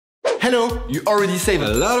Hello! You already save a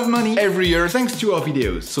lot of money every year thanks to our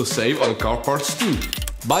videos, so save on car parts too.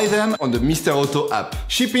 Buy them on the Mr. Auto app.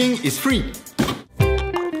 Shipping is free.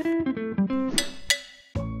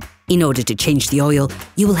 In order to change the oil,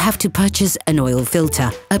 you will have to purchase an oil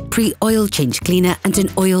filter, a pre-oil change cleaner and an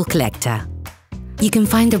oil collector. You can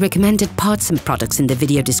find the recommended parts and products in the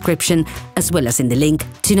video description, as well as in the link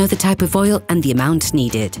to know the type of oil and the amount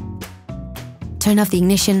needed. Turn off the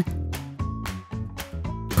ignition,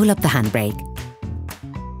 pull up the handbrake,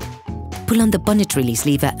 pull on the bonnet release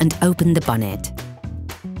lever and open the bonnet.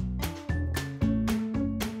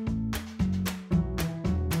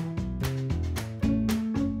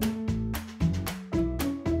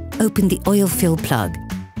 Open the oil fill plug.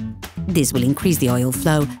 This will increase the oil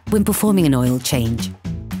flow when performing an oil change.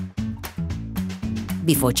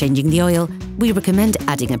 Before changing the oil, we recommend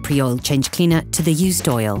adding a pre-oil change cleaner to the used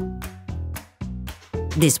oil.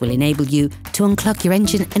 This will enable you to unclog your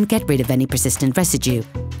engine and get rid of any persistent residue,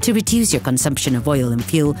 to reduce your consumption of oil and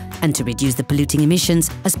fuel, and to reduce the polluting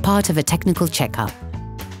emissions as part of a technical checkup.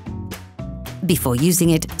 Before using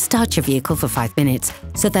it, start your vehicle for 5 minutes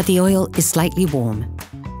so that the oil is slightly warm.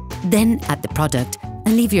 Then add the product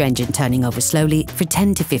and leave your engine turning over slowly for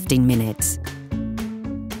 10 to 15 minutes.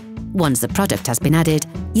 Once the product has been added,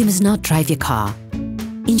 you must not drive your car.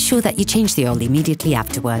 Ensure that you change the oil immediately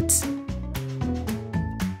afterwards.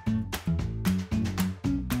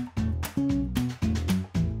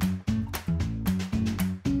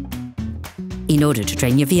 In order to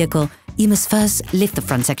drain your vehicle, you must first lift the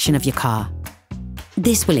front section of your car.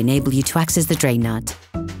 This will enable you to access the drain nut.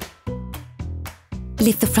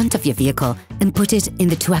 Lift the front of your vehicle and put it in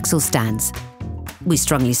the 2-axle stance. We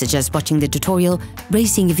strongly suggest watching the tutorial,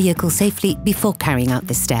 racing your vehicle safely before carrying out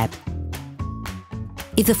this step.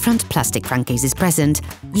 If the front plastic crankcase is present,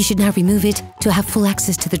 you should now remove it to have full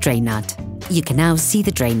access to the drain nut. You can now see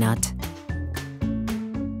the drain nut.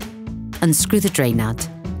 Unscrew the drain nut.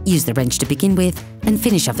 Use the wrench to begin with and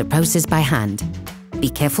finish off the process by hand. Be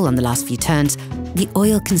careful on the last few turns. The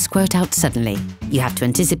oil can squirt out suddenly. You have to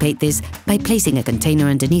anticipate this by placing a container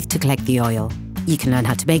underneath to collect the oil. You can learn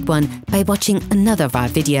how to make one by watching another of our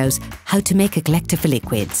videos, How to Make a Collector for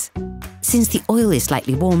Liquids. Since the oil is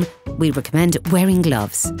slightly warm, we recommend wearing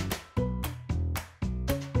gloves.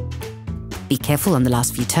 Be careful on the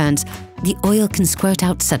last few turns. The oil can squirt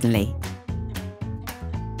out suddenly.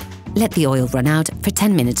 Let the oil run out for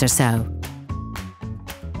 10 minutes or so.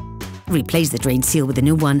 Replace the drain seal with a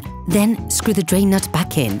new one, then screw the drain nut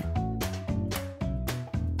back in.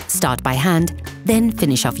 Start by hand, then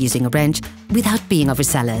finish off using a wrench, without being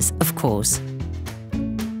overzealous, of course.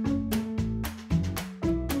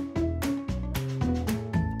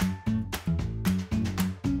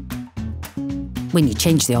 When you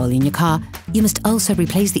change the oil in your car, you must also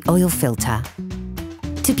replace the oil filter.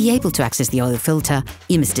 To be able to access the oil filter,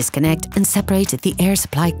 you must disconnect and separate the air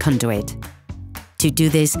supply conduit. To do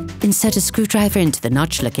this, insert a screwdriver into the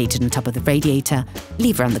notch located on top of the radiator,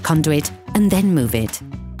 lever on the conduit, and then move it.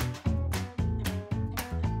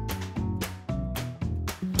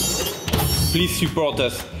 Please support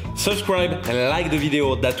us, subscribe and like the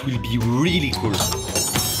video, that will be really cool.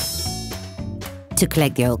 To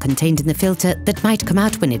collect the oil contained in the filter that might come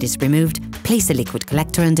out when it is removed, place a liquid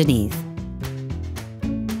collector underneath.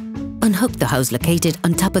 Unhook the hose located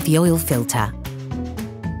on top of the oil filter.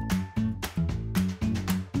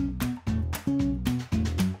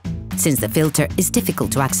 Since the filter is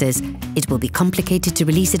difficult to access, it will be complicated to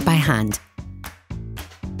release it by hand.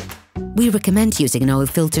 We recommend using an oil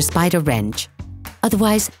filter spider wrench.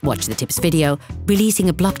 Otherwise, watch the tips video, releasing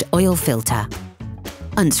a blocked oil filter.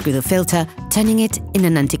 Unscrew the filter, turning it in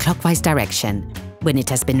an anti-clockwise direction. When it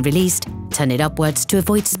has been released, turn it upwards to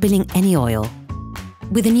avoid spilling any oil.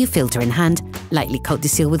 With a new filter in hand, lightly coat the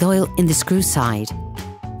seal with oil in the screw side.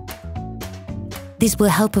 This will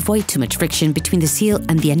help avoid too much friction between the seal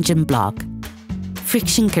and the engine block.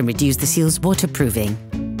 Friction can reduce the seal's waterproofing.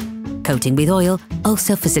 Coating with oil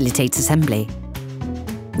also facilitates assembly.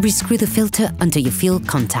 Rescrew the filter until you feel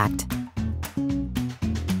contact.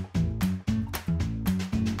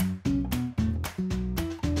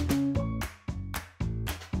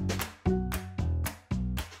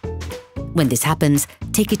 When this happens,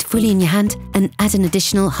 take it fully in your hand and add an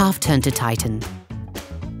additional half turn to tighten.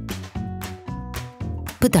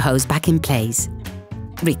 Put the hose back in place.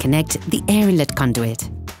 Reconnect the air inlet conduit.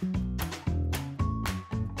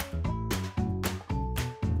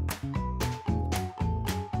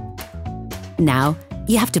 Now,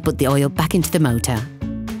 you have to put the oil back into the motor.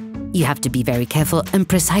 You have to be very careful and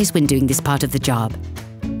precise when doing this part of the job.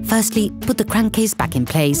 Firstly, put the crankcase back in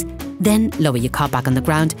place, then lower your car back on the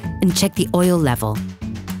ground and check the oil level.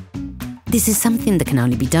 This is something that can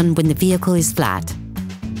only be done when the vehicle is flat.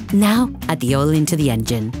 Now, add the oil into the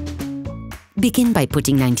engine. Begin by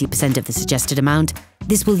putting 90% of the suggested amount.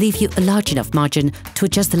 This will leave you a large enough margin to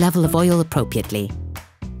adjust the level of oil appropriately.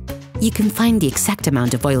 You can find the exact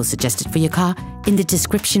amount of oil suggested for your car in the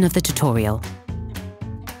description of the tutorial.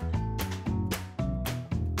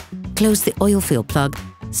 Close the oil fill plug,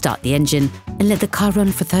 start the engine, and let the car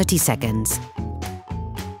run for 30 seconds.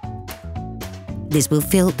 This will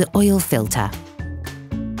fill the oil filter.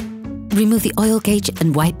 Remove the oil gauge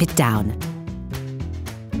and wipe it down.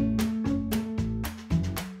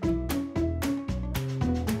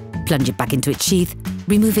 Plunge it back into its sheath,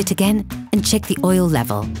 remove it again, and check the oil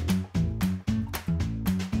level.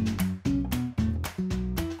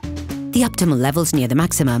 The optimal level's near the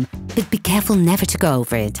maximum, but be careful never to go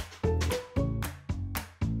over it.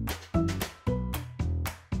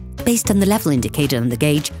 Based on the level indicated on the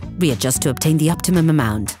gauge, readjust to obtain the optimum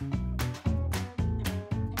amount.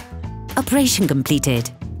 Operation completed.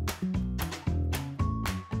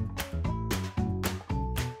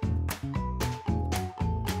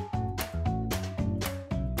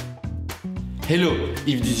 Hello,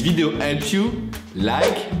 if this video helped you,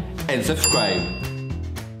 like and subscribe.